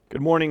Good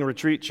morning,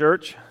 Retreat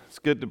Church. It's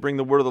good to bring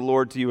the word of the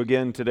Lord to you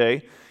again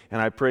today,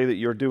 and I pray that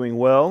you're doing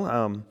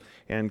well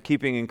and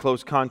keeping in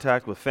close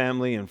contact with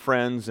family and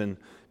friends and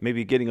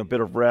maybe getting a bit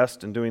of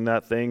rest and doing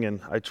that thing,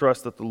 and I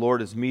trust that the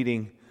Lord is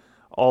meeting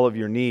all of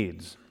your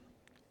needs.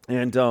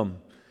 And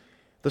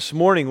this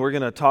morning we're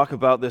going to talk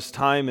about this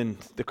time in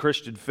the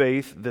Christian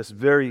faith, this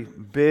very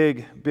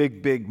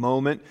big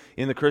moment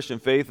in the Christian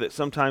faith that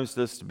sometimes,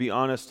 just to be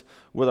honest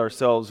with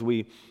ourselves,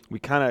 we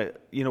kind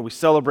of, we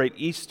celebrate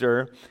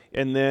Easter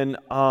and then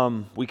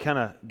we kind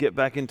of get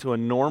back into a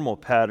normal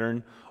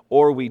pattern,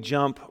 or we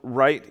jump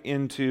right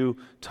into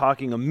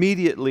talking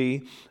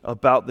immediately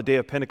about the day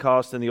of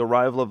Pentecost and the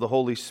arrival of the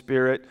Holy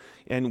Spirit,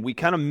 and we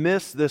kind of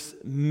miss this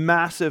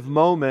massive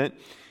moment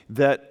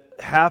that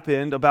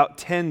happened about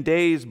 10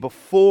 days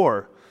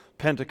before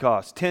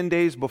Pentecost, 10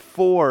 days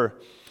before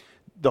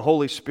the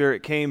Holy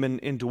Spirit came and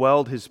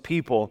indwelled His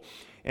people.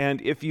 And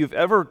if you've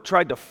ever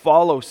tried to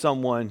follow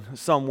someone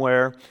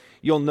somewhere,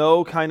 you'll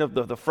know kind of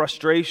the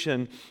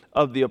frustration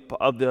of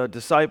the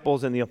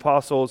disciples and the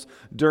apostles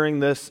during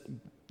this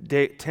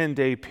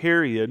 10-day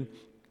period,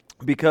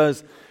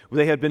 because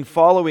they had been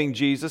following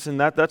Jesus, and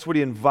that's what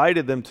He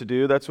invited them to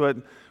do. That's what,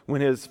 when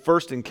His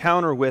first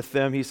encounter with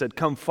them, He said,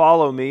 "Come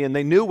follow me," and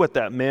they knew what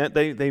that meant.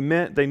 They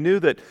knew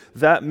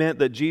that meant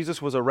that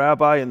Jesus was a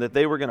rabbi and that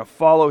they were going to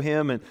follow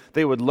Him and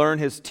they would learn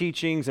His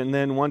teachings, and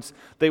then once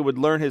they would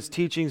learn His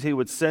teachings, He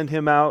would send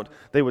Him out.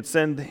 He would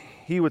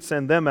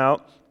send them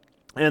out,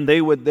 and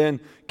they would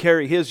then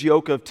carry His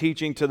yoke of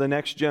teaching to the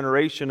next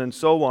generation and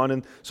so on.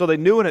 And so they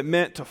knew what it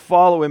meant to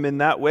follow Him in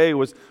that way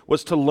was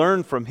to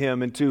learn from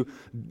Him and to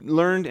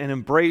learn and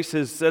embrace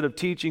His set of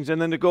teachings and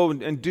then to go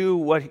and do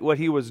what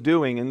He was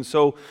doing. And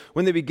so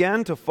when they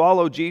began to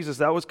follow Jesus,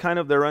 that was kind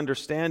of their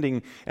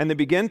understanding. And they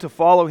began to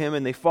follow Him,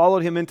 and they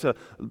followed Him into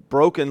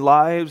broken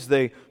lives.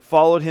 They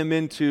followed Him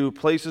into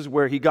places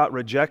where He got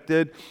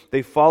rejected.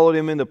 They followed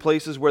Him into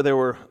places where there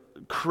were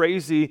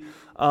crazy,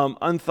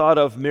 unthought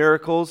of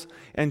miracles,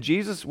 and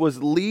Jesus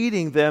was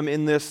leading them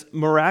in this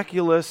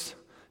miraculous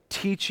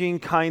teaching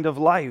kind of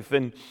life,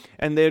 and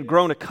they had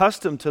grown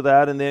accustomed to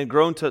that, and they had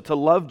grown to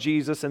love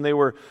Jesus, and they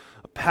were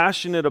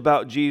passionate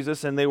about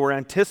Jesus, and they were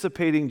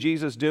anticipating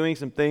Jesus doing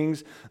some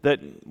things that,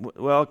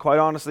 well, quite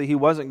honestly, He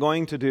wasn't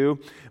going to do.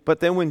 But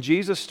then when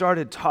Jesus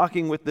started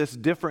talking with this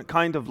different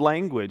kind of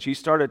language, He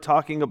started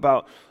talking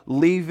about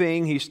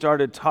leaving, He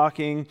started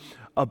talking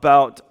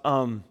about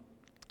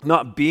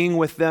not being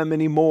with them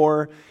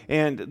anymore,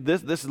 and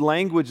this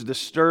language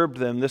disturbed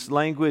them. This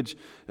language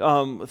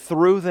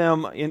threw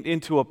them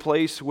into a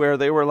place where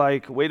they were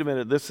like, wait a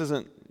minute, this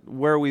isn't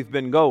where we've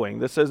been going.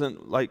 This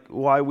isn't like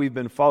why we've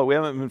been following. We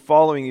haven't been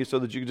following you so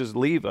that you could just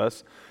leave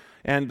us.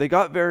 And they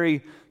got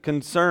very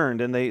concerned,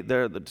 and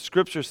the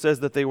scripture says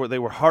that they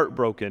were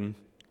heartbroken,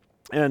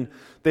 and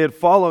they had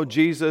followed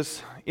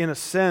Jesus in a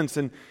sense,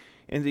 and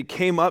He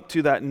came up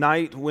to that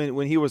night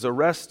when He was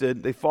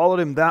arrested. They followed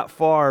Him that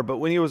far, but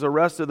when He was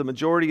arrested, the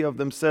majority of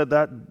them said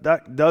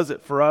that does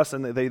it for us,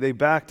 and they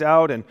backed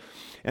out, and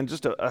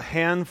just a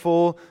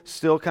handful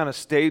still kind of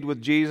stayed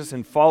with Jesus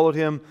and followed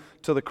Him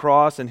to the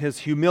cross and His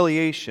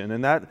humiliation.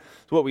 And that's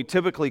what we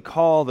typically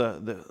call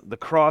the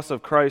cross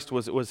of Christ,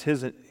 was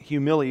His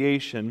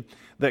humiliation,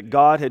 that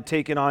God had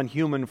taken on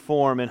human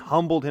form and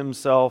humbled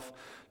Himself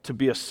to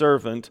be a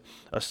servant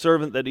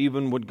that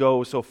even would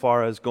go so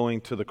far as going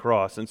to the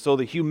cross. And so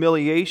the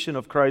humiliation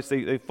of Christ,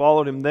 they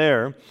followed Him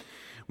there.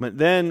 But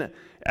then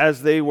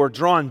as they were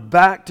drawn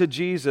back to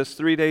Jesus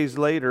 3 days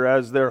later,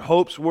 as their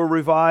hopes were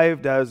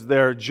revived, as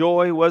their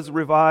joy was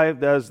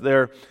revived, as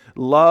their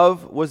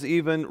love was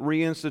even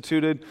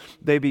reinstituted,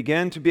 they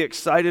began to be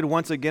excited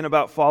once again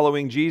about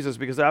following Jesus,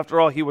 because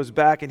after all, He was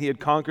back and He had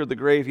conquered the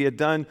grave. He had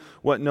done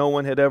what no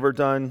one had ever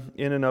done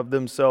in and of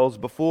themselves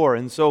before.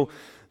 And so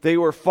they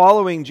were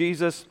following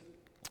Jesus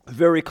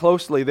very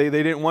closely. They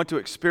didn't want to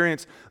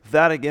experience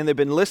that again. They've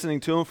been listening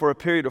to Him for a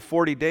period of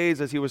 40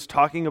 days as He was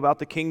talking about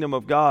the kingdom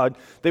of God.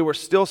 They were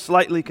still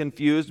slightly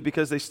confused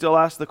because they still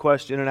asked the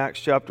question in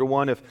Acts chapter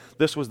 1 if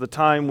this was the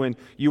time when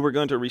you were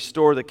going to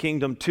restore the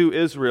kingdom to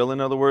Israel.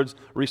 In other words,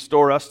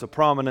 restore us to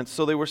prominence.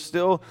 So they were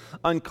still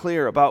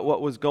unclear about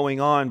what was going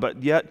on,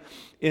 but yet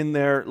in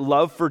their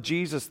love for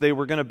Jesus, they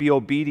were going to be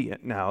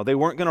obedient now. They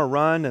weren't going to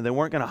run, and they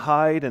weren't going to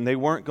hide, and they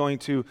weren't going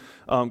to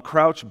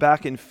crouch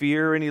back in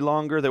fear any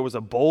longer. There was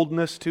a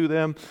boldness to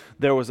them.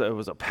 There was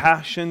a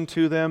passion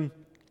to them.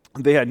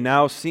 They had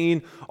now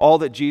seen all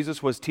that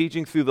Jesus was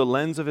teaching through the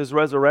lens of His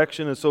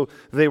resurrection, and so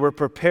they were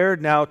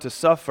prepared now to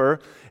suffer,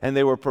 and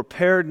they were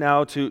prepared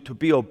now to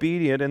be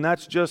obedient, and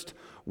that's just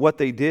what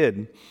they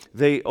did.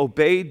 They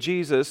obeyed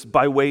Jesus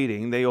by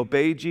waiting. They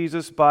obeyed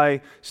Jesus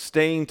by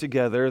staying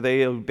together.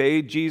 They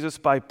obeyed Jesus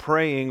by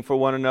praying for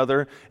one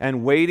another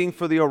and waiting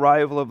for the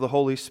arrival of the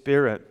Holy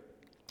Spirit.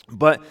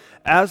 But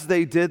as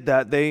they did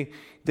that, they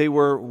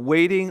were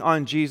waiting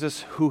on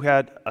Jesus who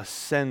had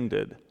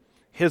ascended.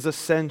 His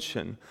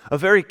ascension, a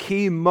very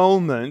key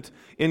moment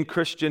in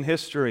Christian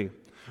history.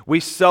 We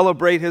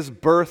celebrate his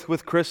birth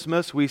with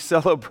Christmas. We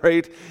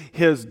celebrate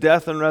his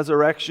death and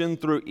resurrection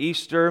through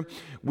Easter.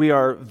 We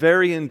are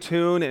very in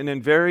tune and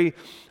in very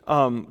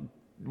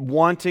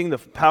wanting the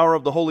power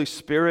of the Holy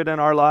Spirit in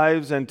our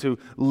lives and to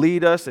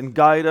lead us and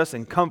guide us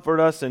and comfort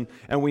us. And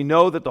we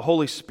know that the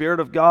Holy Spirit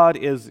of God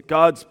is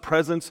God's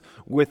presence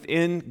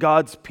within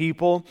God's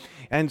people.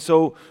 And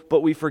so,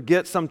 but we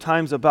forget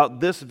sometimes about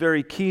this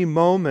very key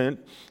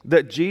moment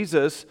that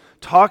Jesus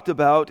talked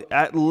about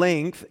at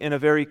length in a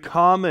very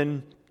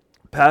common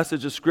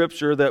passage of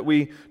Scripture that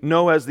we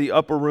know as the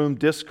Upper Room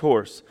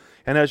Discourse.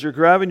 And as you're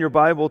grabbing your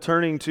Bible,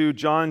 turning to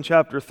John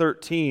chapter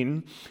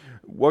 13,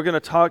 we're going to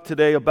talk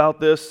today about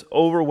this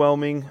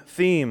overwhelming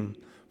theme,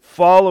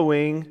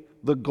 following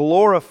the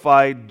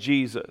glorified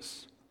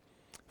Jesus.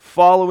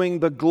 Following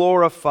the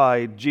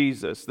glorified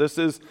Jesus. This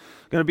is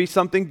going to be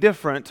something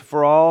different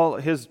for all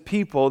his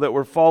people that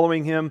were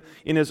following him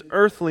in his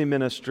earthly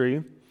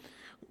ministry,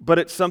 but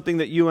it's something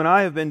that you and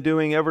I have been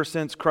doing ever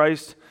since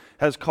Christ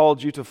has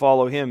called you to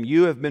follow him.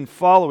 You have been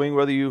following,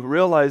 whether you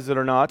realize it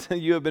or not,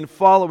 you have been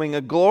following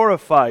a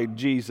glorified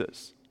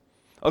Jesus.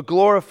 A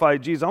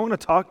glorified Jesus. I want to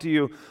talk to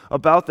you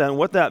about that and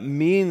what that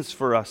means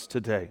for us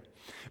today.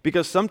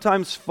 Because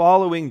sometimes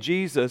following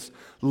Jesus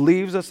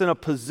leaves us in a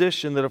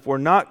position that if we're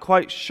not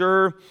quite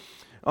sure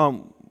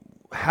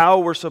how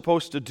we're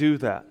supposed to do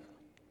that,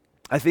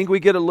 I think we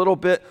get a little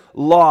bit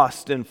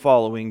lost in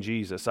following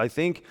Jesus. I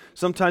think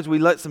sometimes we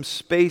let some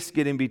space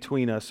get in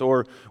between us,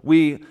 or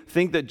we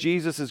think that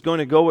Jesus is going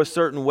to go a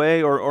certain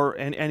way,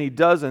 and he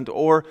doesn't,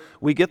 or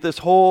we get this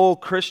whole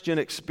Christian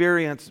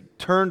experience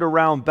turned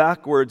around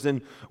backwards,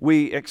 and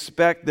we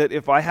expect that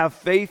if I have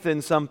faith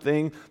in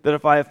something, that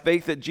if I have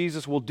faith that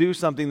Jesus will do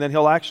something, then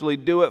he'll actually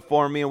do it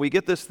for me, and we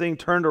get this thing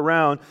turned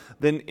around.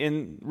 Then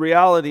in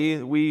reality,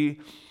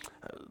 we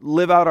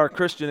live out our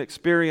Christian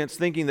experience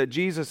thinking that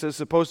Jesus is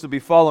supposed to be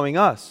following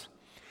us.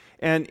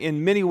 And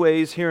in many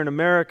ways here in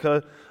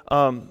America,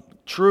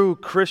 true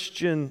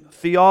Christian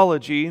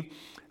theology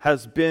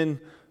has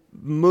been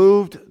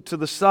moved to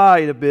the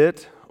side a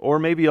bit, or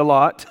maybe a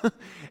lot,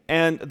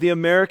 and the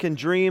American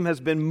dream has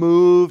been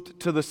moved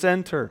to the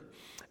center.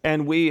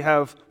 And we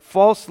have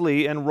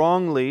falsely and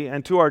wrongly,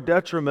 and to our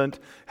detriment,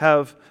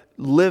 have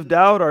lived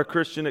out our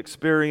Christian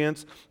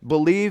experience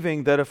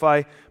believing that if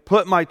I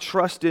put my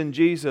trust in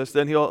Jesus,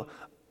 then he'll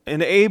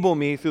enable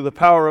me through the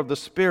power of the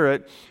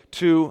Spirit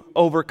to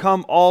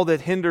overcome all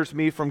that hinders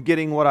me from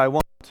getting what I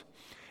want.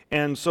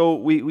 And so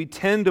we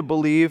tend to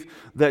believe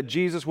that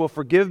Jesus will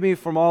forgive me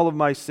from all of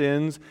my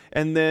sins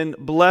and then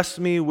bless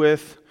me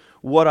with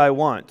what I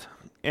want.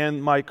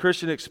 And my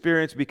Christian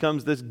experience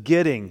becomes this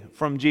getting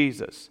from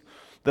Jesus.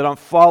 That I'm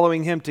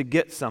following him to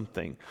get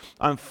something.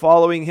 I'm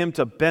following him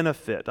to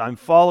benefit. I'm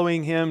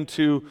following him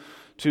to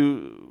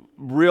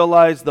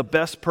realize the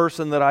best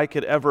person that I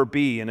could ever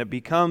be. And it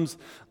becomes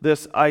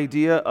this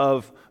idea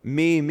of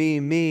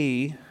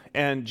me,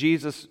 and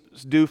Jesus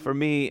do for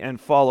me and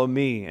follow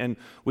me. And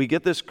we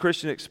get this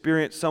Christian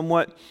experience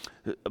somewhat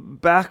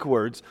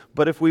backwards,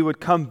 but if we would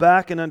come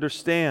back and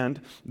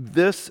understand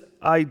this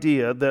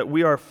idea that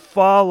we are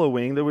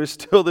following, that we're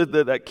still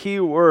that key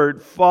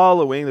word,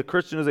 following, the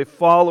Christian is a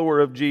follower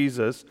of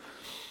Jesus,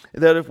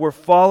 that if we're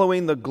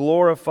following the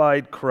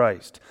glorified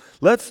Christ.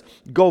 Let's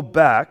go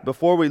back,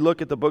 before we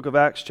look at the book of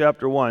Acts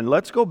chapter 1,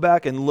 let's go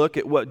back and look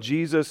at what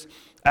Jesus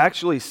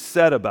actually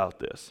said about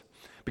this.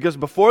 Because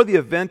before the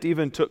event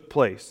even took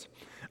place,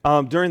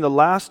 during the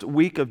last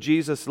week of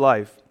Jesus'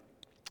 life,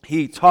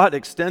 he taught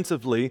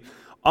extensively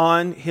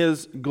on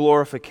his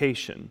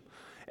glorification.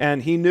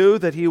 And he knew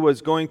that he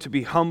was going to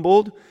be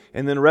humbled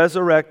and then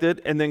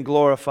resurrected and then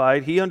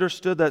glorified. He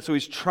understood that, so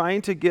he's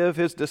trying to give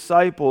his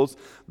disciples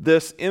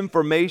this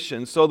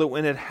information so that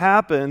when it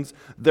happens,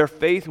 their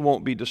faith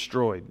won't be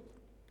destroyed.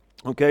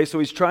 Okay, so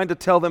he's trying to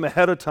tell them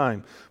ahead of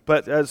time.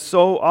 But as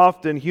so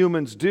often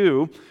humans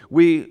do,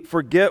 we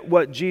forget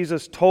what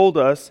Jesus told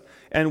us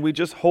and we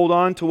just hold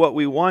on to what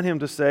we want him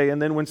to say.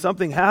 And then when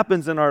something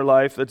happens in our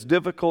life that's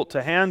difficult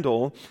to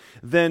handle,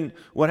 then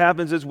what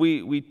happens is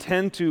we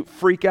tend to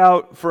freak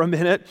out for a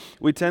minute.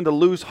 We tend to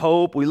lose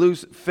hope. We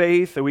lose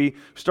faith. And we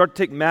start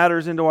to take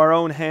matters into our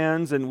own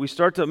hands. And we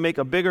start to make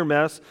a bigger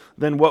mess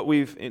than what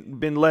we've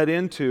been led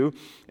into.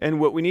 And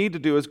what we need to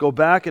do is go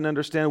back and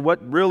understand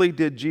what really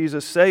did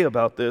Jesus say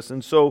about this.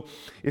 And so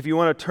if you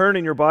want to turn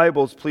in your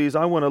Bibles, please,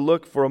 I want to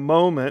look for a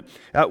moment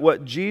at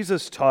what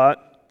Jesus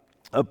taught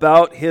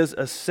about his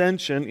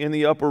ascension in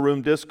the Upper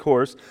Room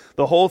Discourse.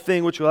 The whole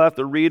thing, which you'll have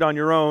to read on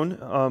your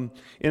own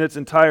in its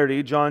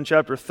entirety, John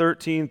chapter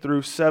 13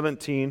 through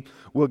 17,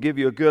 will give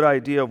you a good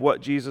idea of what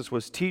Jesus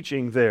was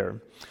teaching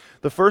there.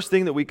 The first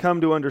thing that we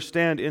come to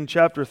understand in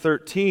chapter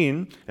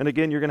 13, and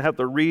again, you're going to have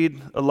to read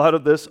a lot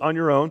of this on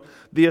your own,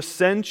 the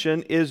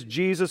ascension is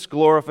Jesus'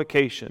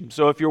 glorification.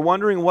 So if you're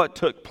wondering what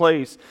took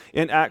place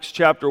in Acts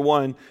chapter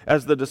 1,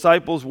 as the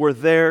disciples were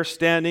there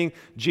standing,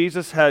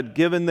 Jesus had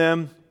given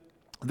them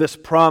this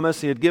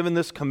promise. He had given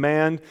this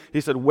command.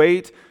 He said,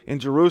 wait in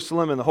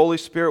Jerusalem and the Holy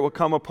Spirit will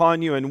come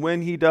upon you, and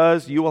when he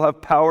does, you will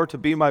have power to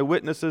be my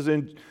witnesses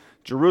in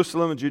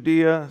Jerusalem,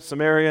 Judea,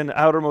 Samaria, and the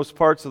outermost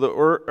parts of the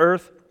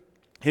earth.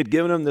 He had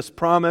given them this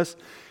promise,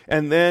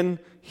 and then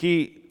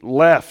he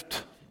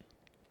left.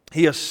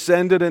 He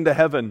ascended into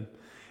heaven,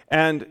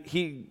 and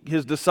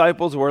his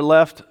disciples were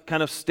left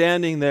kind of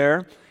standing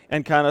there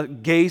and kind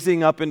of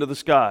gazing up into the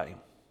sky.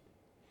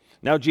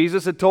 Now,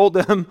 Jesus had told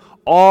them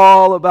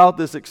all about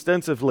this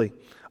extensively.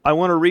 I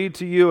want to read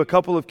to you a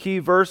couple of key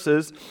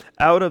verses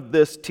out of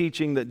this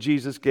teaching that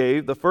Jesus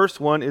gave. The first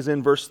one is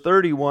in verse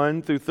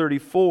 31 through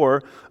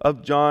 34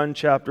 of John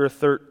chapter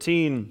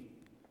 13.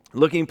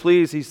 Looking,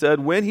 please, he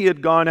said, when he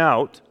had gone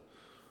out,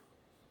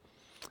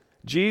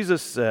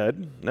 Jesus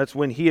said, that's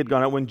when he had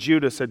gone out, when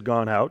Judas had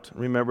gone out.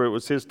 Remember, it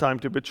was his time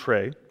to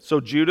betray. So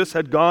Judas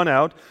had gone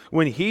out.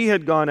 When he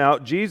had gone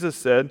out, Jesus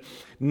said,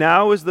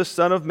 now is the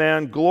Son of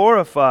Man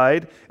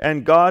glorified,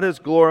 and God is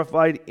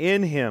glorified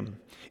in him.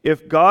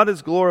 If God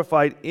is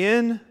glorified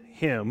in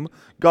him,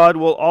 God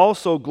will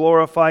also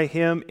glorify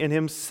him in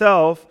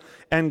himself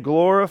and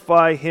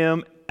glorify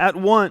him at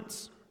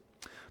once.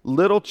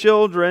 Little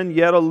children,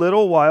 yet a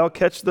little while,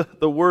 catch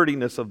the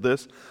wordiness of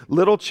this.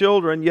 Little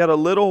children, yet a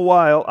little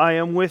while I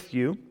am with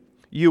you.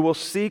 You will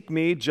seek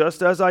me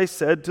just as I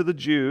said to the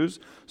Jews.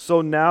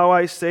 So now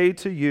I say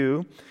to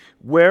you,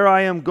 where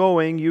I am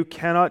going, you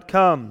cannot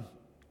come.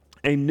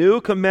 A new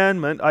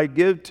commandment I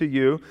give to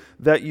you,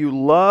 that you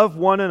love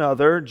one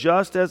another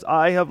just as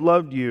I have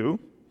loved you,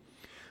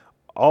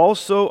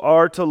 also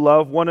are to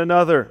love one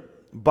another.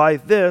 By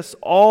this,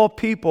 all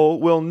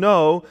people will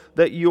know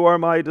that you are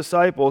my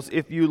disciples,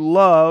 if you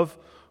love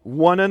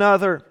one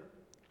another.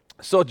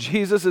 So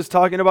Jesus is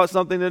talking about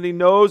something that he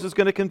knows is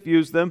going to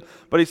confuse them,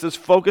 but he says,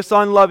 focus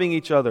on loving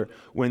each other.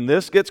 When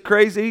this gets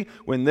crazy,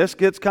 when this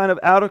gets kind of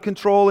out of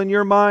control in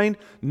your mind,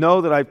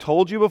 know that I've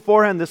told you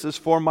beforehand, this is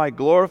for my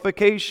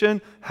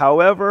glorification.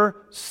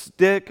 However,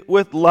 stick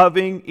with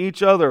loving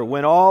each other.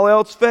 When all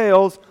else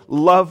fails,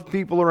 love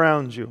people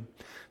around you.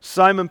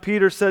 Simon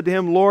Peter said to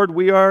him, Lord,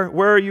 where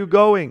are you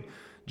going?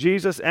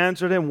 Jesus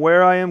answered him,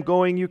 where I am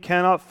going, you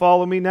cannot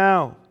follow me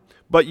now,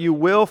 but you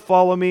will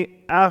follow me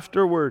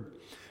afterward.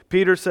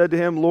 Peter said to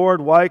him,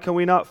 Lord, why can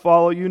we not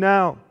follow you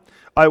now?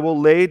 I will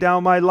lay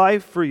down my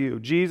life for you.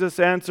 Jesus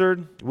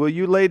answered, will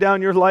you lay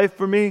down your life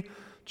for me?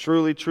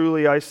 Truly,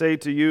 truly, I say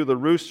to you, the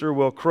rooster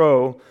will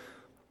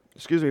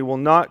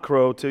not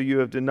crow till you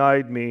have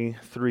denied me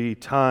 3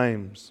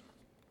 times.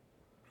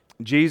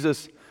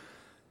 Jesus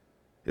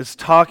is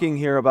talking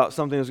here about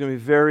something that's going to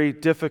be very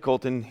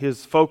difficult, and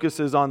his focus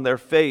is on their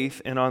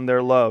faith and on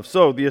their love.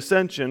 So the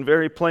ascension,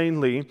 very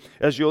plainly,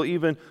 as you'll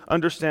even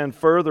understand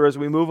further as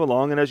we move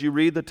along and as you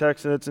read the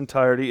text in its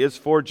entirety, is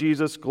for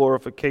Jesus'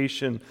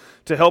 glorification.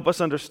 To help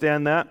us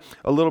understand that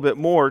a little bit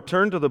more,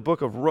 turn to the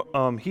book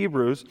of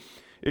Hebrews,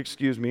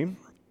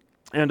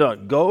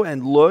 and go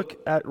and look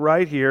at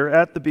right here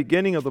at the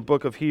beginning of the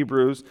book of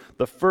Hebrews,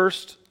 the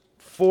first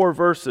 4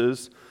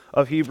 verses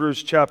of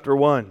Hebrews chapter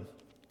 1.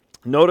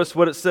 Notice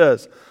what it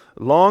says.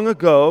 Long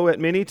ago, at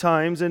many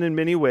times and in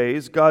many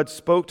ways, God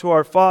spoke to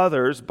our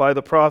fathers by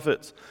the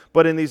prophets.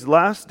 But in these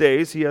last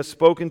days, he has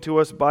spoken to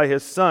us by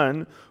his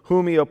Son,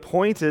 whom he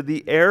appointed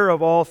the heir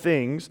of all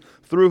things,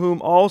 through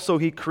whom also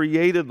he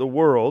created the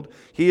world.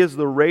 He is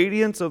the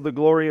radiance of the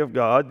glory of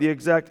God, the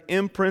exact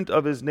imprint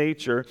of his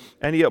nature,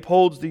 and he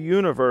upholds the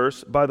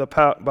universe by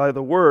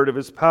the word of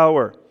his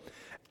power.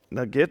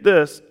 Now get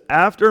this.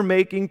 After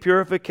making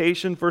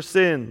purification for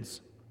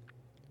sins,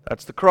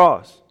 that's the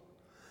cross,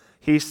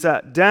 he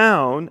sat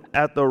down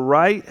at the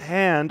right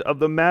hand of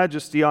the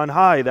majesty on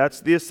high. That's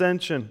the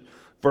ascension.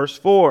 Verse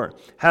 4,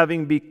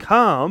 having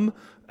become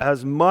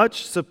as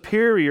much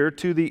superior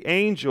to the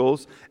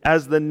angels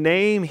as the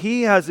name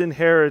he has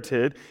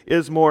inherited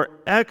is more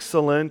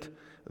excellent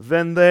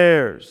than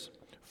theirs.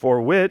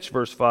 For which,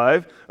 verse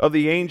 5, of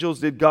the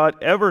angels did God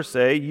ever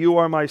say, you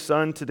are my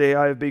son, today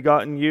I have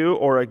begotten you?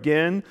 Or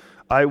again,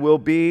 I will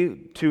be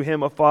to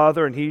him a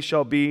father, and he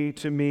shall be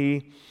to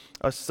me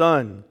a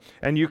son.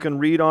 And you can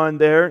read on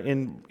there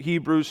in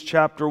Hebrews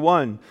chapter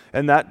 1,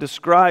 and that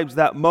describes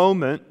that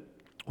moment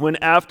when,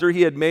 after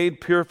he had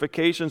made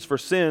purifications for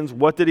sins,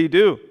 what did he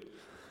do?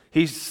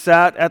 He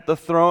sat at the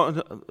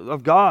throne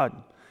of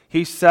God.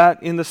 He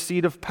sat in the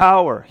seat of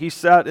power. He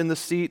sat in the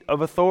seat of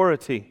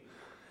authority.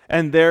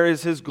 And there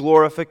is his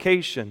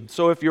glorification.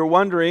 So if you're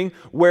wondering,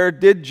 where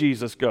did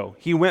Jesus go?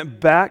 He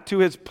went back to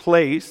his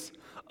place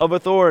of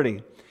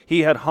authority.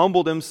 He had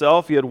humbled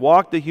himself. He had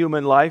walked the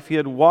human life. He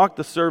had walked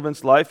the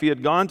servant's life. He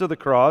had gone to the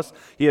cross.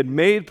 He had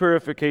made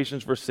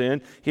purifications for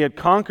sin. He had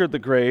conquered the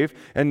grave.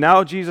 And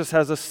now Jesus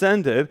has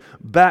ascended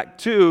back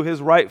to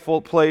his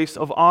rightful place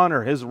of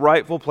honor, his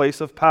rightful place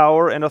of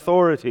power and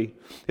authority,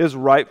 his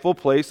rightful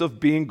place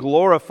of being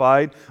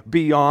glorified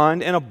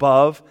beyond and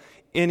above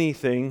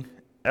anything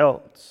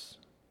else.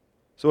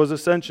 So his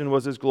ascension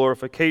was his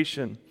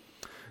glorification.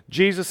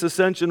 Jesus'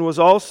 ascension was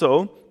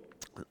also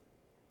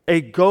a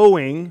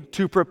going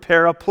to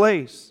prepare a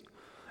place.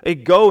 A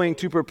going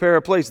to prepare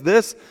a place.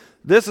 This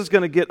is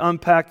going to get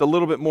unpacked a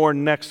little bit more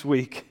next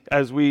week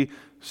as we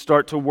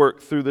start to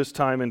work through this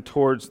time and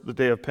towards the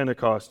day of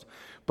Pentecost.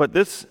 But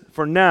this,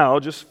 for now,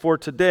 just for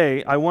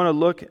today, I want to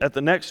look at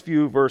the next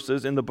few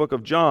verses in the book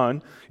of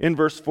John. In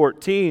verse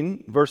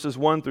 14, verses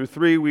 1 through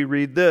 3, we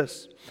read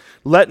this.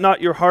 Let not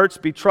your hearts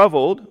be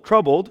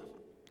troubled.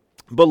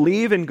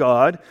 Believe in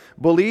God,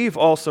 believe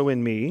also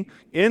in me.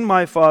 In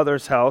my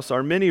Father's house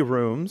are many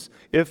rooms.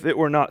 If it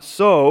were not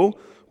so,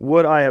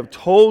 would I have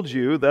told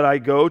you that I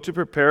go to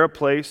prepare a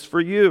place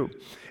for you?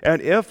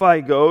 And if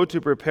I go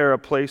to prepare a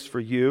place for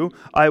you,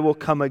 I will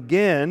come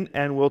again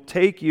and will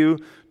take you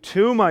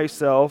to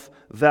myself,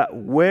 that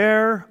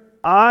where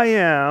I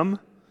am,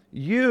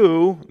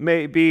 you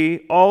may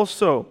be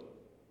also.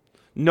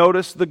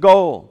 Notice the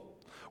goal.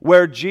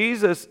 Where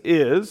Jesus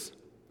is,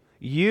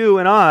 you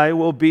and I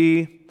will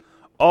be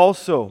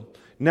also.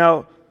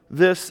 Now,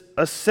 this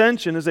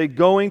ascension is a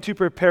going to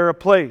prepare a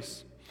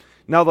place.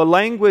 Now, the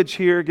language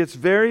here gets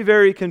very,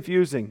 very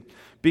confusing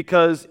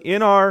because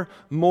in our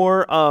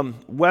more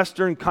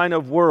Western kind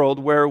of world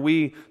where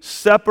we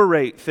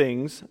separate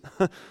things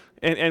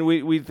and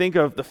we think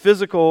of the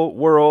physical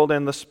world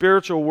and the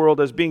spiritual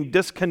world as being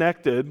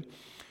disconnected,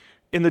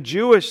 in the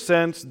Jewish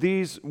sense,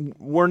 these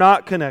were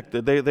not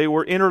connected. They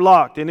were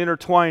interlocked and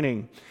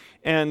intertwining.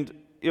 And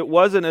it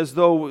wasn't as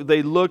though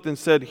they looked and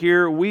said,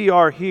 here, we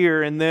are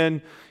here, and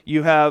then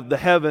you have the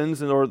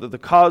heavens or the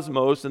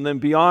cosmos, and then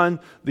beyond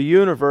the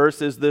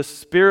universe is this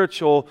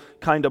spiritual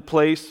kind of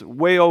place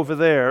way over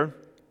there.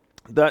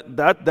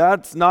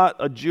 That's not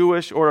a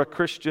Jewish or a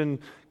Christian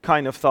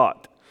kind of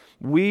thought.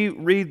 We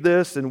read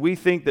this and we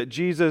think that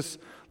Jesus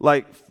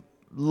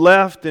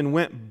left and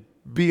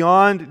went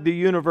beyond the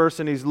universe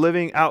and he's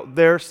living out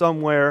there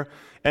somewhere,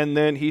 and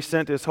then he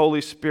sent his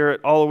Holy Spirit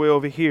all the way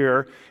over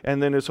here,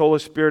 and then his Holy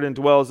Spirit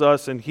indwells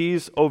us, and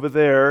he's over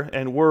there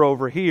and we're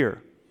over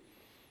here.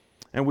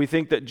 And we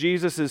think that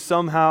Jesus is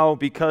somehow,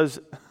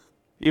 because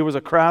he was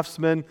a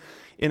craftsman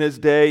in his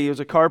day, he was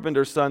a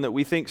carpenter's son, that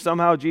we think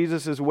somehow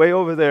Jesus is way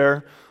over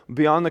there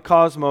beyond the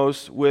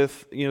cosmos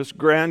with this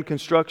grand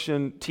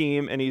construction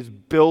team, and he's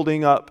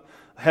building up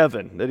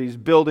heaven, that he's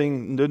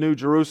building the New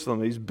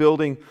Jerusalem, he's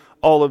building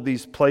all of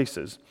these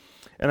places.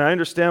 And I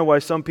understand why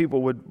some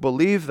people would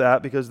believe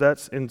that, because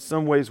that's in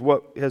some ways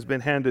what has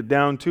been handed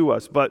down to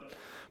us. But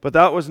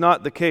that was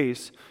not the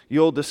case.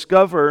 You'll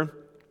discover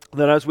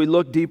that as we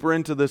look deeper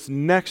into this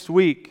next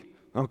week,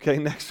 you'll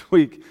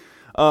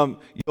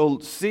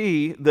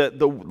see that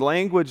the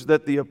language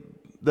that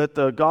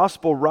the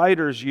gospel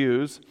writers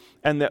use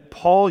and that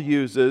Paul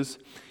uses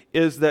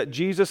is that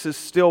Jesus is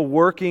still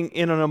working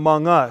in and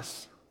among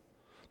us,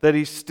 that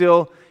he's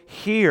still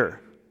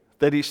here,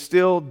 that he's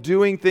still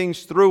doing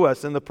things through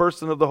us in the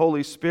person of the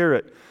Holy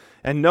Spirit.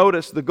 And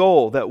notice the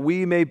goal, that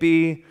we may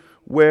be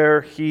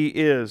where he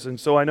is. And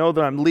so I know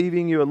that I'm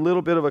leaving you a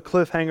little bit of a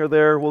cliffhanger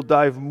there. We'll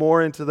dive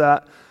more into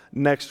that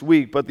next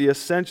week. But the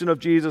ascension of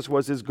Jesus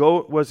was his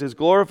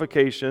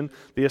glorification.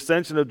 The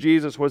ascension of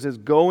Jesus was his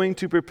going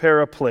to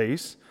prepare a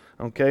place.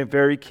 Okay,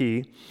 very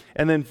key.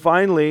 And then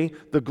finally,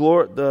 the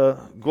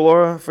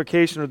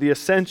glorification or the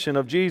ascension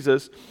of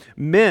Jesus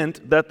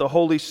meant that the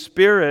Holy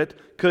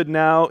Spirit could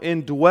now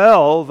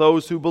indwell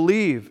those who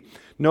believe.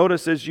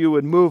 Notice as you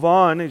would move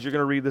on, as you're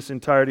going to read this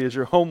entirety as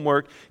your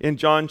homework, in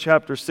John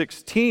chapter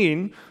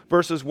 16,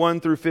 verses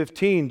 1 through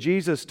 15,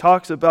 Jesus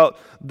talks about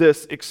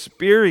this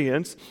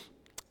experience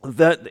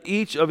that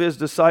each of his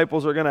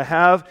disciples are going to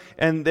have,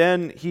 and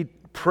then he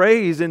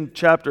prays in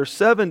chapter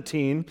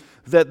 17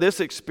 that this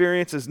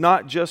experience is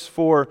not just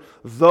for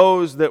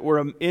those that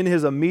were in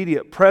his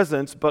immediate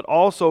presence, but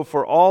also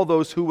for all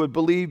those who would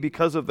believe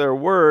because of their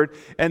word,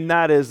 and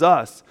that is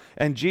us.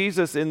 And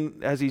Jesus,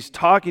 as he's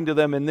talking to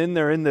them, and then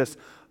they're in this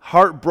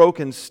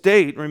heartbroken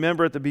state.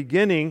 Remember at the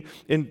beginning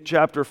in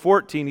chapter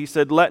 14, he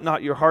said, let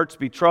not your hearts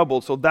be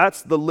troubled. So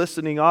that's the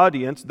listening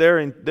audience.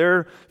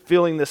 They're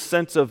feeling this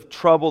sense of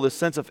trouble, this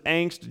sense of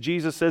angst.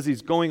 Jesus says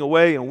he's going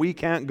away and we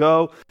can't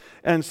go.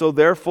 And so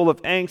they're full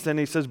of angst. And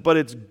he says, but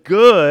it's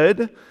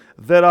good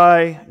that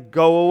I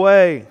go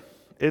away.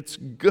 It's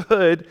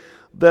good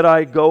that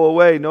I go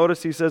away.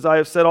 Notice he says, I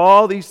have said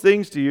all these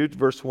things to you,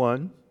 verse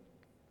 1,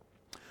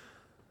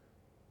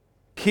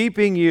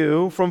 keeping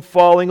you from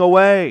falling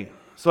away.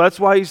 So that's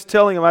why he's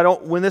telling them,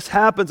 when this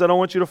happens, I don't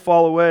want you to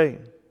fall away.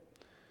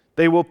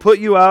 They will put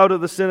you out of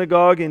the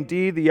synagogue.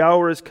 Indeed, the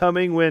hour is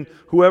coming when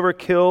whoever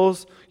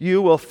kills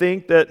you will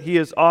think that he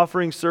is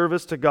offering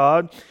service to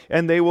God,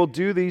 and they will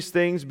do these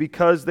things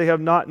because they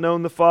have not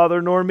known the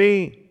Father nor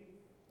me.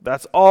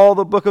 That's all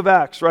the book of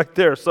Acts right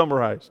there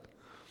summarized.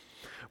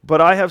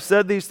 But I have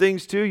said these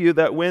things to you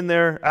that when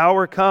their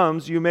hour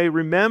comes, you may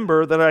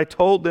remember that I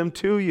told them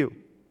to you.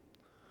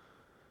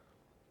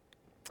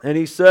 And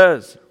he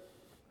says,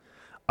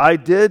 I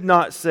did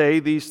not say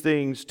these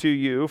things to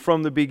you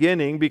from the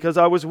beginning because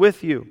I was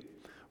with you.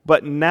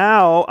 But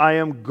now I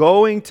am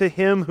going to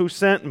him who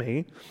sent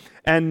me,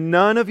 and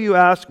none of you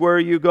ask, where are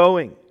you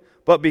going?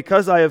 But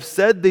because I have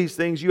said these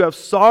things, you have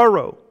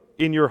sorrow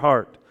in your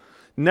heart.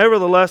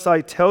 Nevertheless,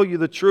 I tell you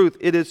the truth.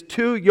 It is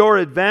to your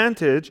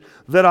advantage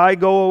that I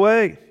go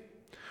away.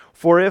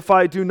 For if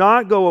I do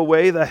not go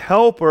away, the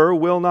Helper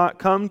will not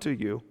come to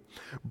you.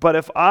 But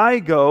if I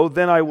go,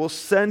 then I will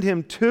send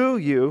him to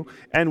you,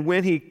 and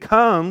when he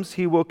comes,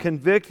 he will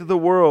convict the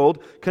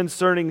world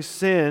concerning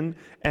sin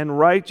and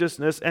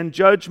righteousness and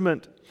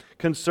judgment.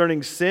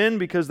 Concerning sin,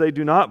 because they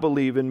do not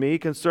believe in me.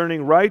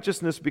 Concerning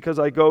righteousness, because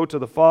I go to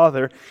the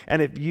Father,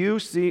 and you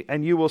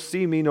will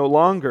see me no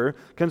longer.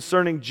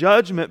 Concerning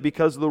judgment,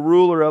 because the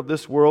ruler of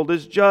this world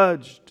is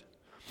judged.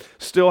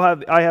 Still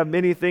I have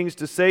many things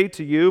to say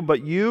to you,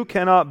 but you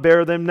cannot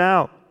bear them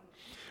now.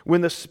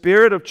 When the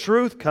Spirit of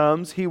truth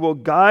comes, he will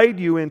guide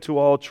you into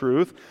all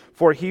truth,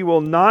 for he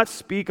will not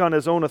speak on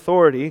his own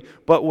authority,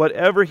 but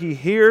whatever he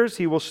hears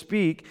he will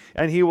speak,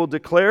 and he will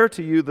declare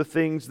to you the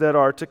things that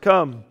are to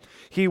come.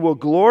 He will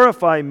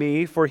glorify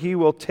me, for he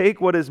will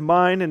take what is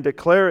mine and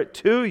declare it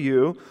to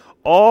you.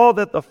 All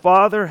that the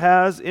Father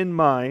has in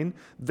mind,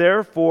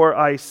 therefore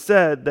I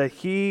said that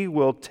he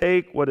will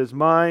take what is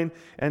mine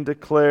and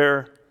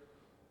declare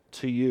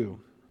to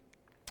you.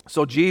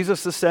 So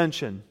Jesus'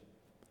 ascension,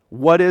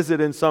 what is it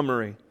in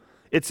summary?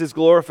 It's his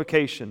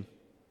glorification.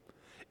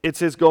 It's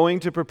his going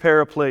to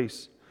prepare a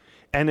place.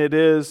 And it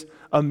is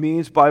a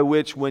means by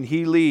which when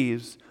he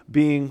leaves,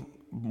 being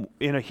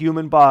in a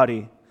human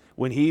body,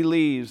 when he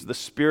leaves, the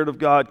Spirit of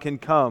God can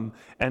come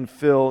and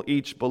fill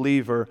each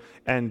believer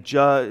and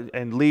judge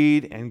and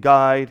lead and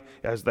guide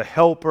as the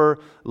helper,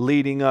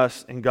 leading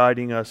us and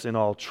guiding us in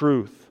all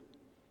truth.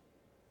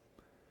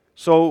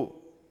 So,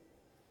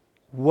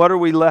 what are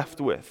we left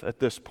with at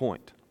this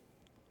point?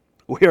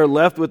 We are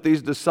left with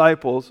these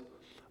disciples,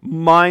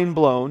 mind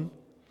blown,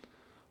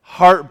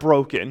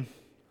 heartbroken,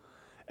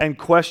 and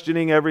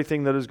questioning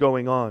everything that is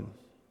going on.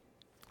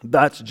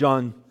 That's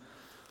John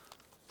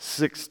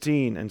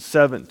 16 and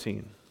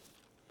 17.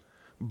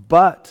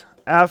 But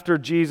after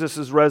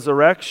Jesus'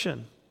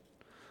 resurrection,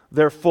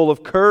 they're full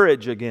of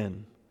courage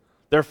again.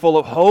 They're full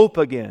of hope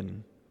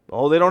again.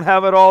 Oh, they don't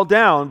have it all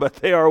down, but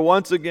they are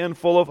once again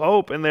full of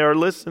hope and they are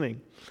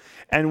listening.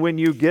 And when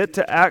you get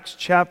to Acts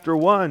chapter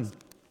 1,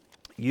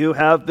 you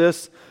have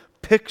this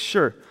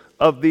picture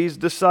of these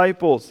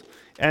disciples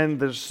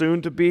and the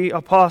soon-to-be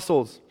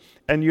apostles.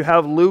 And you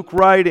have Luke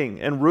writing,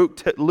 and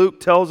Luke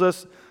tells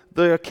us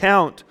the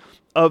account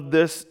of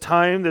this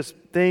time, this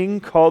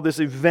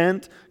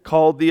event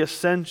called the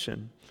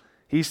Ascension.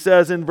 He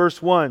says in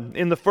verse 1,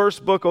 "In the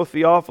first book, O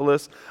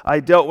Theophilus, I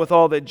dealt with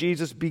all that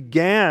Jesus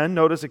began,"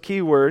 notice a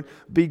key word,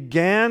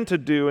 "began to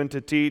do and to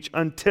teach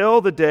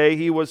until the day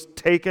he was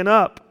taken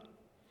up,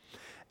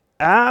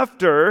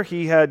 after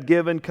he had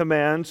given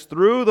commands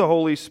through the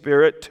Holy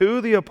Spirit to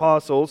the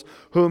apostles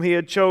whom he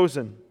had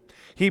chosen.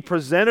 He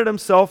presented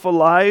himself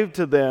alive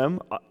to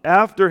them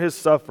after his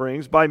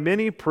sufferings by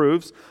many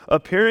proofs,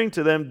 appearing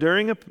to them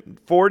during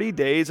 40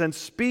 days and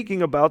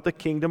speaking about the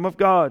kingdom of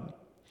God.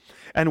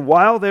 And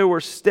while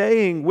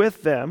staying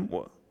with them,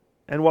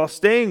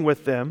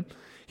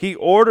 he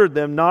ordered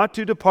them not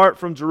to depart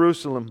from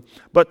Jerusalem,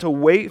 but to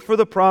wait for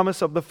the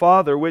promise of the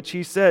Father, which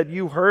he said,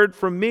 'You heard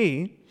from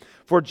me,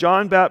 for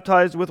John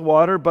baptized with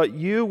water, but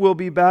you will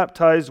be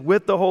baptized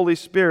with the Holy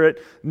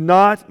Spirit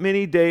not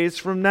many days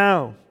from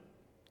now.'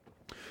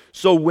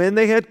 So when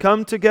they had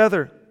come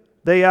together,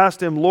 they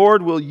asked him,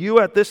 'Lord, will you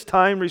at this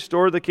time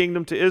restore the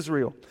kingdom to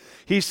Israel?'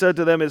 He said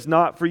to them, 'It is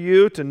not for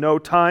you to know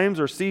times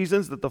or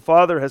seasons that the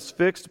Father has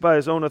fixed by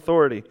his own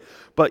authority.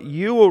 But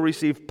you will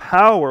receive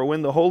power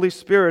when the Holy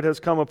Spirit has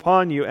come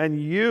upon you, and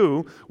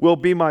you will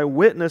be my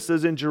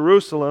witnesses in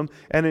Jerusalem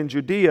and in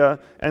Judea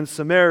and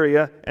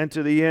Samaria and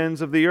to the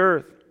ends of the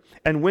earth.'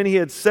 And when he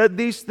had said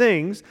these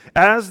things,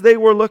 as they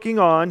were looking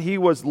on, he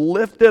was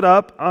lifted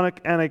up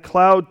and a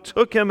cloud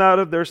took him out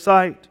of their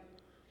sight.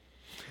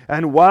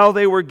 And while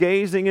they were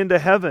gazing into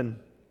heaven,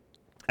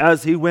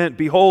 as he went,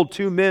 behold,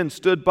 2 men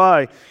stood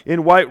by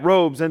in white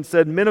robes and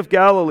said, 'Men of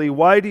Galilee,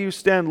 why do you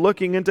stand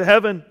looking into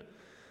heaven?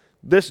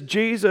 This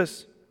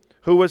Jesus,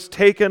 who was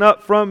taken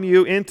up from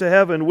you into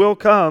heaven, will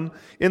come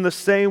in the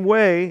same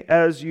way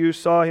as you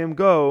saw him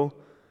go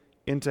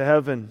into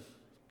heaven.'"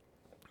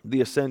 The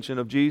ascension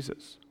of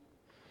Jesus.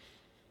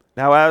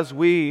 Now, as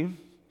we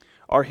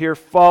are here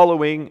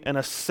following an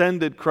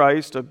ascended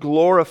Christ, a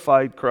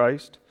glorified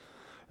Christ,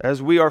 as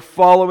we are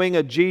following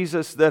a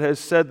Jesus that has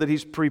said that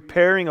he's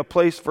preparing a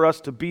place for us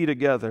to be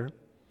together,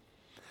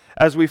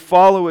 as we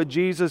follow a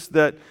Jesus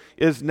that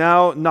is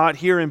now not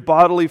here in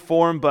bodily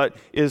form, but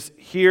is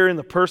here in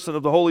the person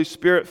of the Holy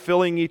Spirit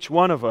filling each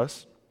one of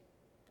us,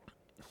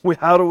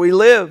 how do we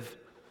live?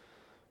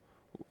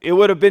 It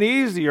would have been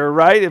easier,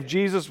 right, if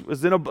Jesus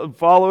was in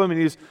follow him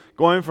and he's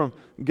going from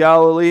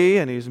Galilee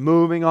and he's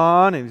moving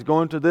on and he's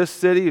going to this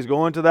city, he's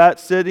going to that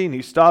city, and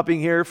he's stopping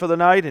here for the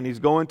night and he's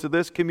going to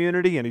this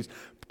community and he's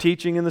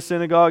teaching in the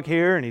synagogue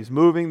here and he's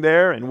moving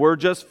there, and we're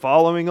just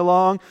following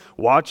along,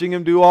 watching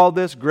him do all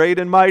this great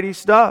and mighty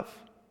stuff.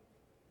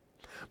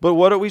 But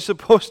what are we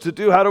supposed to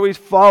do? How do we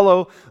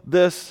follow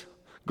this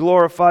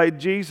glorified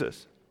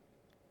Jesus?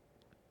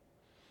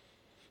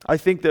 I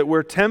think that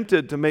we're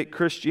tempted to make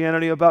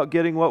Christianity about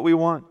getting what we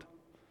want.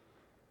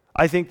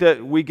 I think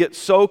that we get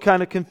so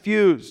kind of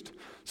confused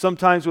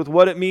sometimes with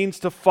what it means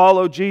to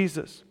follow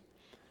Jesus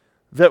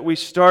that we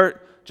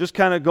start just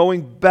kind of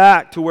going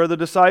back to where the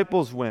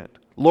disciples went.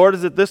 Lord,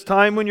 is it this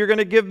time when you're going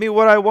to give me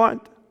what I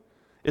want?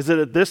 Is it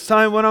at this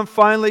time when I'm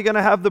finally going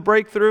to have the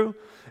breakthrough?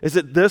 Is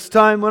it this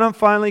time when I'm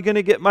finally going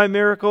to get my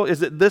miracle?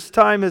 Is it this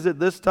time? Is it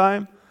this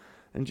time?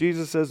 And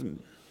Jesus says,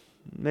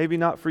 maybe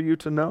not for you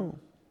to know.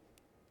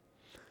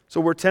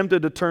 So we're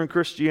tempted to turn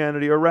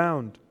Christianity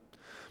around.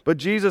 But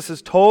Jesus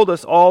has told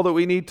us all that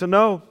we need to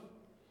know.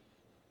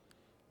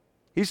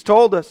 He's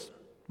told us,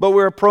 but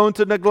we're prone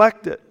to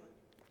neglect it.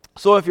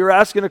 So if you're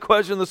asking a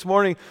question this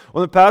morning,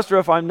 well, Pastor,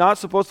 if I'm not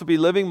supposed to be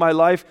living my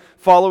life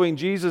following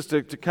Jesus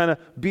to kind of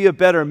be a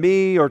better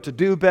me or to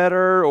do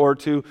better or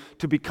to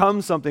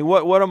become something,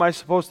 what am I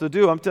supposed to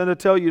do? I'm going to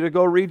tell you to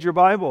go read your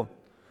Bible.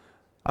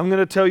 I'm going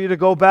to tell you to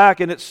go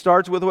back, and it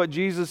starts with what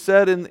Jesus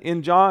said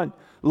in John.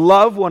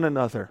 Love one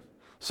another.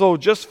 So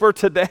just for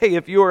today,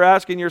 if you are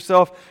asking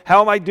yourself,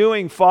 how am I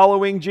doing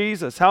following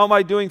Jesus? How am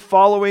I doing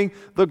following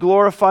the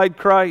glorified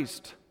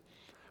Christ?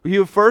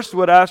 You first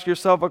would ask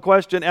yourself a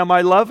question, am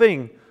I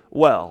loving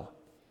well?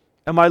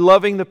 Am I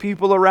loving the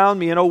people around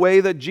me in a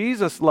way that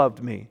Jesus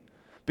loved me?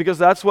 Because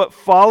that's what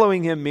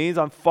following Him means.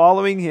 I'm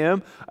following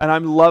Him and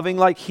I'm loving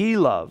like He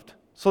loved.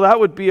 So that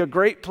would be a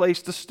great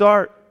place to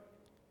start.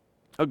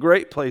 A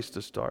great place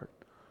to start.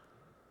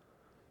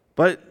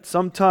 But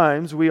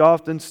sometimes we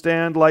often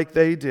stand like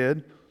they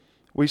did.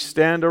 We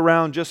stand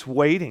around just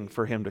waiting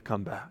for Him to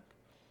come back.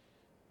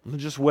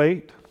 Just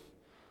wait.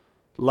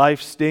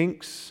 Life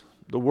stinks.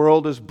 The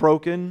world is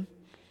broken.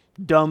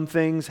 Dumb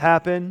things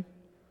happen.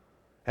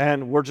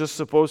 And we're just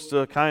supposed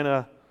to kind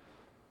of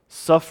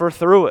suffer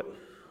through it.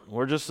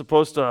 We're just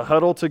supposed to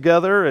huddle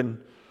together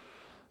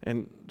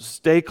and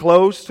stay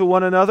close to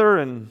one another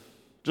and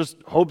just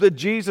hope that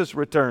Jesus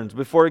returns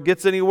before it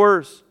gets any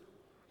worse.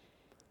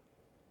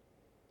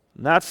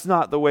 And that's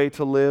not the way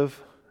to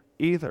live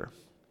either.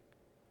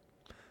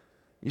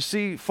 You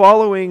see,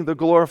 following the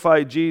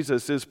glorified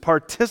Jesus is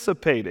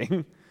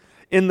participating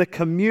in the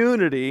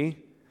community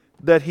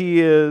that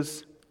He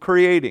is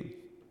creating.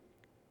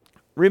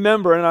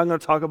 Remember, and I'm going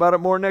to talk about it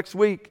more next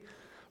week,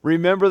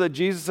 remember that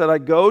Jesus said, I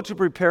go to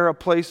prepare a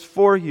place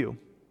for you.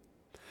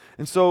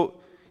 And so,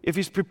 if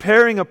He's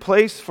preparing a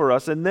place for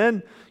us, and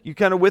then you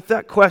kind of with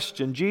that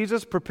question,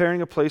 Jesus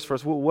preparing a place for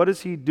us, well, what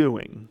is He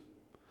doing?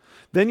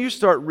 Then you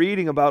start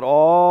reading about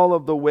all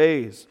of the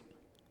ways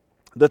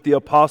that the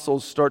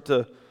apostles start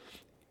to,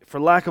 for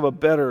lack of a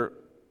better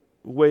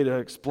way to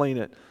explain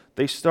it,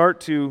 they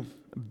start to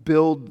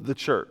build the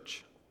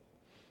church.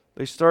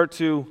 They start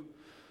to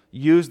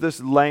use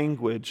this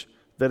language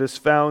that is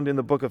found in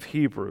the book of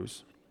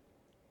Hebrews.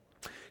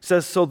 He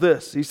says,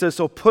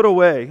 so put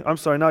away,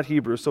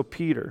 so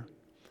Peter.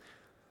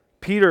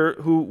 Peter,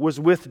 who was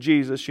with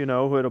Jesus,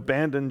 who had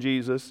abandoned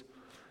Jesus,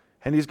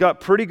 and he's got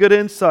pretty good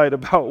insight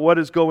about what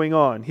is going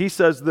on. He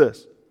says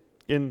this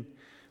in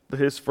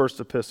his first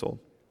epistle.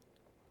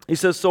 He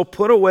says, so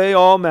put away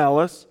all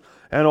malice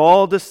and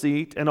all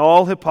deceit and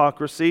all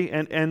hypocrisy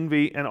and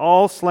envy and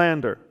all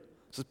slander.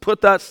 He says,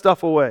 put that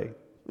stuff away.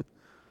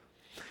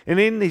 And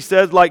then he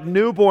says, like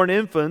newborn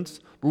infants,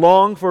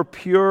 long for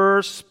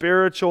pure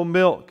spiritual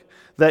milk,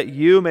 that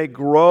you may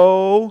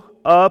grow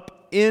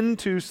up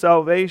into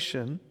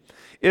salvation,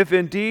 if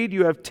indeed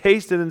you have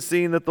tasted and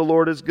seen that the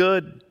Lord is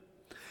good.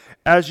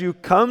 As you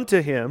come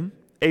to Him,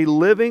 a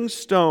living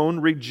stone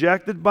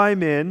rejected by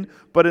men,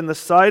 but in the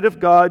sight of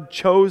God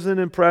chosen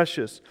and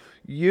precious.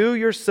 You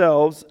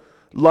yourselves,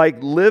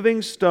 like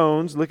living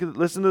stones,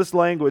 listen to this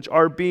language,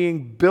 are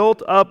being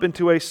built up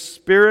into a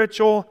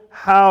spiritual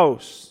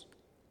house.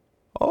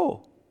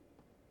 Oh,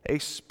 a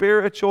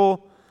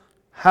spiritual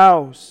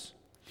house.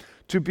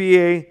 To be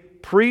a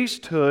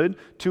priesthood,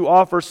 to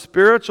offer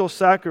spiritual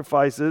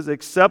sacrifices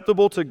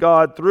acceptable to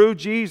God through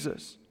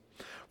Jesus.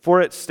 For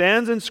it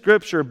stands in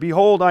Scripture,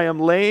 behold, I am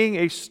laying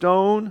in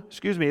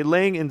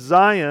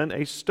Zion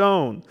a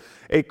stone,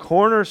 a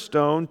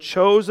cornerstone,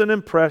 chosen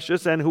and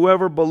precious, and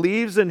whoever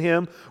believes in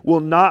Him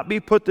will not be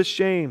put to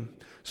shame.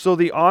 So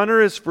the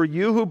honor is for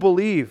you who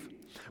believe,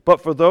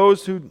 but for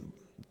those who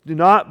do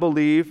not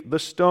believe, the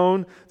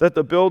stone that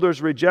the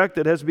builders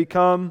rejected has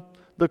become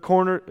the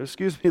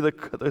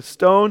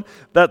stone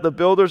that the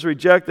builders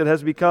rejected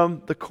has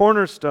become the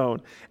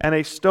cornerstone, and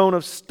a stone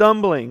of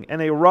stumbling, and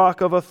a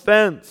rock of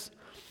offense.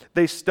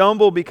 They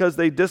stumble because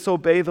they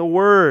disobey the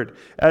word,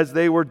 as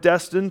they were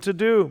destined to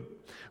do.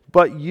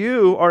 But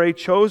you are a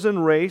chosen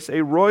race,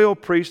 a royal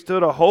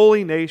priesthood, a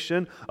holy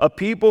nation, a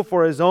people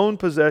for His own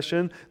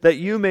possession, that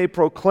you may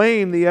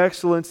proclaim the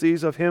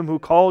excellencies of Him who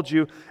called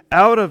you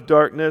out of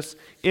darkness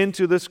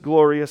into this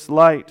glorious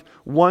light.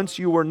 Once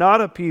you were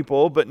not a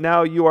people, but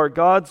now you are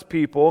God's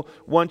people.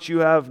 Once you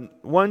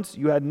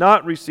had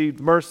not received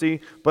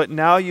mercy, but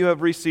now you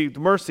have received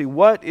mercy.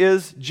 What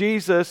is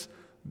Jesus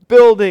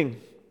building?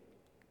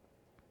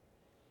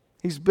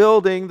 He's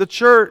building the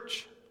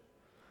church.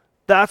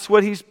 That's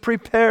what He's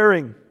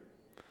preparing.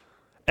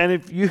 And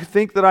if you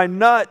think that I'm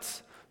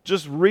nuts,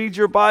 just read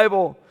your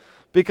Bible.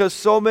 Because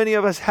so many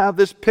of us have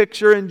this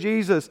picture in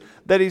Jesus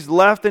that He's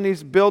left and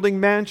He's building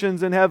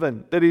mansions in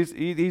heaven. That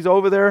He's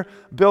over there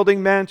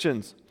building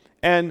mansions.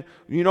 And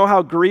you know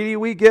how greedy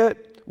we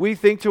get? we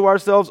think to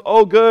ourselves,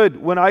 oh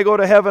good, when I go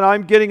to heaven,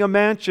 I'm getting a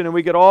mansion, and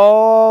we get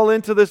all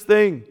into this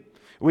thing.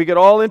 We get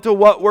all into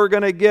what we're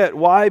going to get.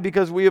 Why?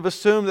 Because we have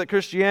assumed that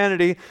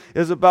Christianity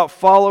is about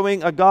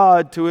following a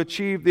God to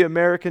achieve the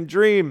American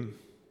dream.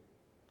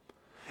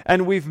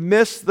 And we've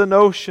missed the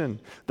notion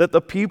that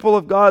the people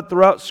of God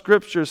throughout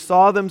Scripture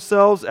saw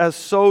themselves as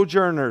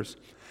sojourners,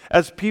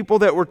 as people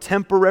that were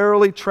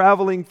temporarily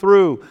traveling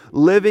through,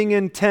 living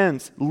in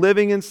tents,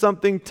 living in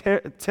something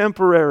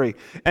temporary.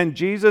 And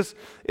Jesus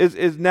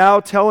is now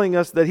telling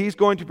us that He's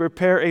going to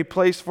prepare a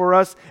place for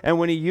us. And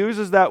when He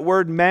uses that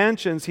word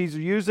mansions, He's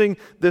using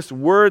this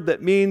word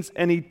that means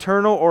an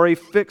eternal or a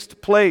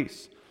fixed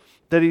place.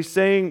 That He's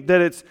saying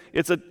that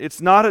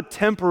it's not a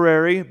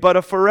temporary, but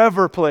a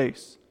forever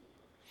place.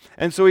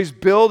 And so He's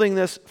building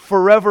this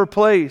forever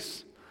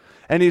place.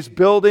 And He's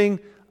building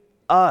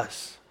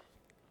us.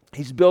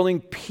 He's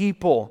building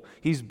people.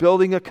 He's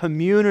building a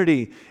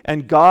community.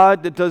 And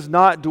God does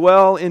not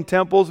dwell in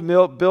temples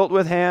built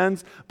with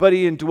hands, but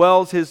He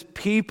indwells His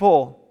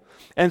people.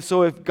 And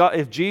so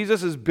if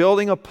Jesus is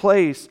building a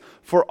place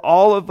for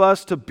all of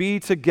us to be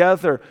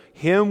together,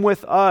 Him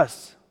with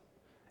us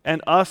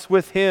and us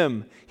with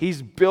Him,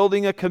 He's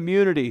building a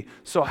community.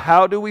 So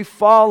how do we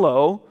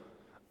follow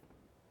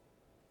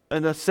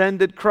an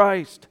ascended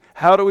Christ?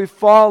 How do we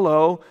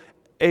follow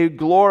a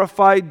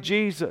glorified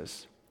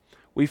Jesus?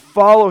 We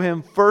follow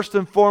Him first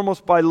and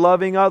foremost by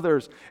loving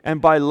others, and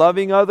by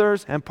loving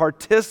others and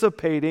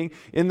participating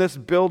in this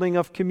building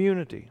of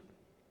community.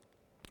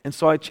 And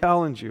so I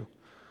challenge you,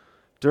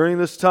 during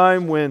this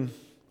time when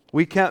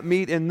we can't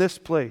meet in this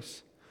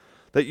place,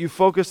 that you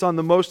focus on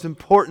the most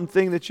important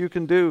thing that you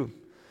can do,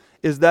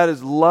 is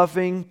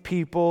loving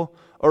people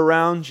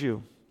around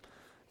you,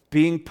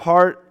 being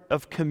part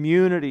of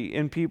community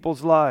in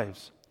people's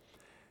lives.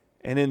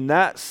 And in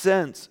that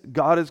sense,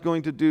 God is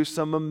going to do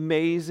some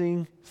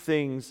amazing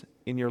things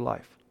in your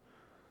life.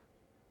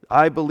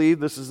 I believe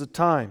this is a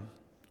time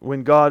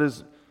when God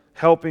is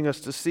helping us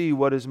to see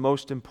what is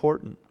most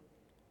important.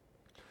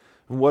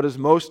 And what is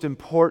most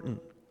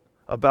important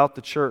about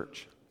the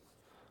church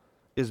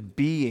is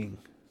being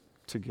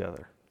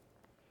together.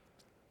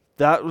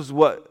 That was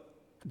what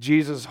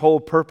Jesus' whole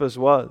purpose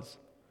was,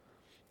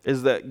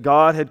 is that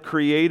God had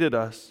created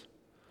us,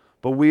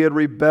 but we had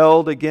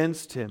rebelled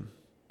against Him.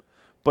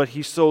 But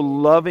He so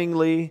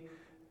lovingly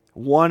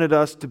wanted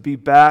us to be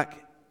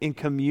back in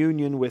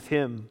communion with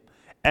Him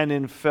and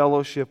in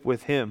fellowship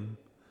with Him,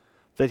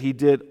 that He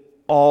did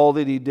all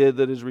that He did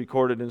that is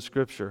recorded in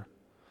Scripture.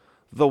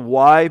 The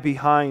why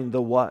behind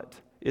the what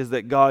is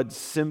that God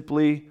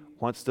simply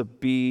wants to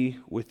be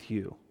with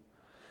you.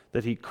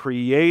 That He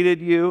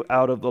created you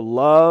out of the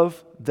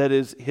love that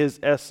is His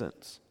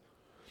essence.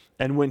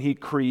 And when He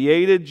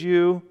created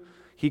you,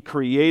 He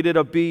created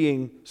a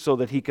being so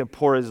that He can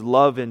pour His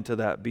love into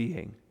that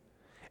being,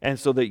 and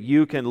so that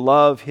you can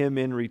love Him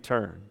in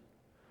return.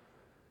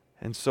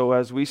 And so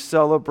as we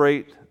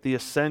celebrate the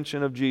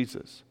ascension of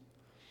Jesus,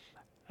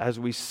 as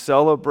we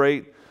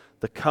celebrate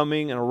the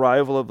coming and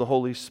arrival of the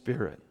Holy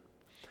Spirit,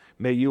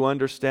 may you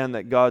understand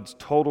that God's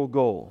total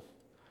goal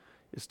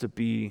is to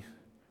be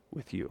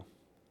with you.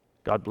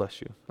 God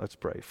bless you. Let's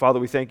pray. Father,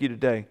 we thank You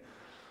today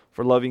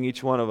for loving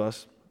each one of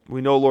us.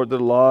 We know, Lord,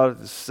 that a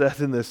lot is said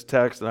in this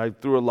text, and I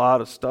threw a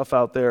lot of stuff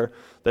out there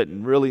that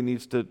really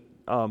needs to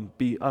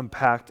be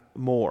unpacked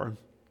more.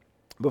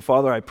 But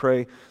Father, I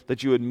pray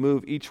that You would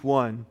move each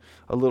one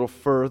a little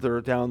further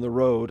down the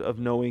road of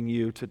knowing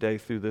You today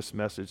through this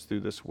message,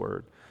 through this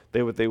word.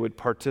 They would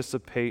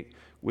participate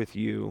with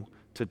You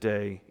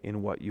today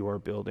in what You are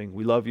building.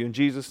 We love You in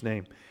Jesus'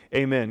 name.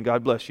 Amen.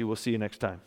 God bless you. We'll see you next time.